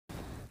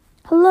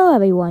Hello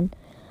everyone,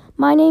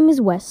 my name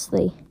is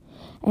Wesley,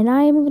 and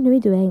I am going to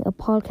be doing a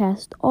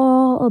podcast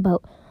all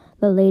about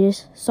the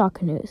latest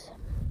soccer news,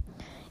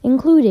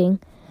 including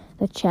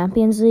the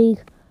Champions League,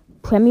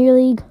 Premier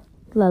League,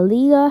 La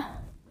Liga,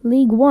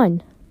 League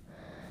One,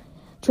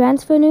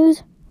 transfer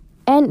news,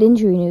 and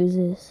injury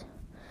news.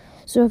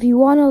 So if you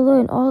want to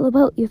learn all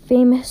about your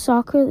famous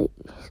soccer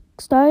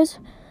stars,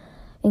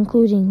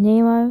 including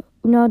Neymar,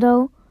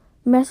 Ronaldo,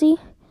 Messi,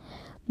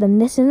 then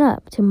listen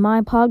up to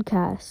my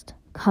podcast,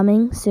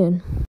 coming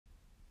soon.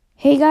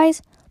 Hey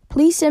guys,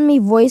 please send me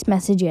voice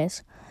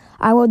messages.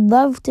 I would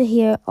love to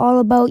hear all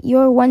about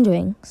your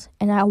wonderings,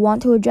 and I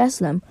want to address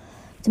them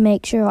to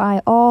make sure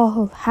I all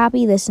have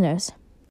happy listeners.